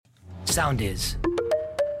Soundis.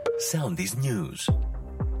 Soundis News.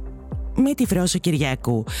 Με τη Φρόσο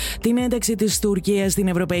Κυριακού. Την ένταξη της Τουρκίας στην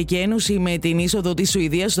Ευρωπαϊκή Ένωση με την είσοδο της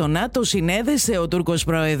Σουηδίας στο ΝΑΤΟ συνέδεσε ο Τούρκος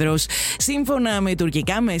πρόεδρος. Σύμφωνα με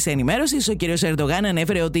τουρκικά μέσα ενημέρωσης, ο κ. Ερντογάν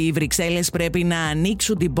ανέφερε ότι οι Βρυξέλλες πρέπει να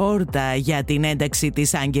ανοίξουν την πόρτα για την ένταξη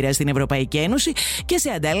της Άγκυρας στην Ευρωπαϊκή Ένωση και σε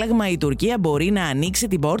αντάλλαγμα η Τουρκία μπορεί να ανοίξει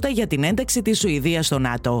την πόρτα για την ένταξη της Σουηδίας στο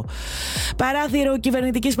ΝΑΤΟ. Παράθυρο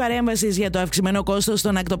κυβερνητικής παρέμβασης για το αυξημένο κόστος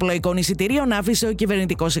των ακτοπλοϊκών εισιτηρίων άφησε ο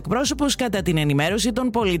κυβερνητικός εκπρόσωπος κατά την ενημέρωση των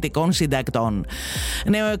πολιτικών συντακτών.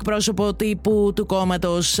 Νέο εκπρόσωπο τύπου του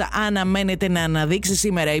κόμματος αναμένεται να αναδείξει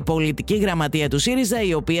σήμερα η πολιτική γραμματεία του ΣΥΡΙΖΑ,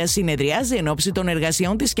 η οποία συνεδριάζει εν ώψη των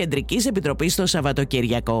εργασιών της Κεντρικής Επιτροπής το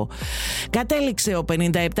Σαββατοκύριακο. Κατέληξε ο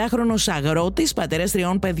 57χρονος αγρότης, πατέρας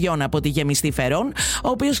 3 παιδιών από τη γεμιστή Φερών, ο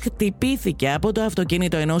οποίος χτυπήθηκε από το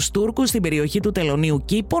αυτοκίνητο ενός Τούρκου στην περιοχή του Τελωνίου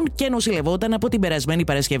Κήπων και νοσηλευόταν από την περασμένη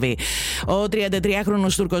Παρασκευή. Ο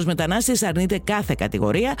 33χρονος Τούρκος μετανάστης αρνείται κάθε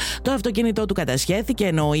κατηγορία. Το αυτοκίνητό του κατασχέθηκε,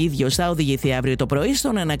 ενώ ο ίδιος θα οδηγηθεί αύριο το πρωί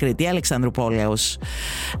στον ανακριτή Αλεξανδρουπόλεως.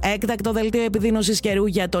 Έκτακτο δελτίο επιδείνωσης καιρού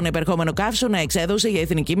για τον επερχόμενο καύσωνα εξέδωσε η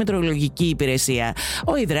Εθνική Μετεωρολογική Υπηρεσία.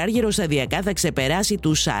 Ο υδράργυρος σταδιακά θα ξεπεράσει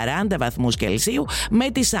τους 40 βαθμούς Κελσίου, με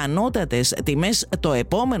τις ανώτατες τιμές το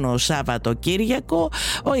επόμενο Σαββατοκύριακο.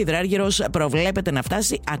 Ο υδράργυρος προβλέπεται να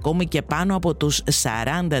φτάσει ακόμη και πάνω από τους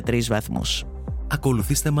 43 βαθμούς.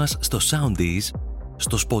 Ακολουθήστε μας στο Soundis,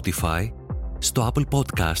 στο Spotify, στο Apple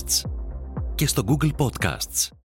Podcasts και στο Google Podcasts.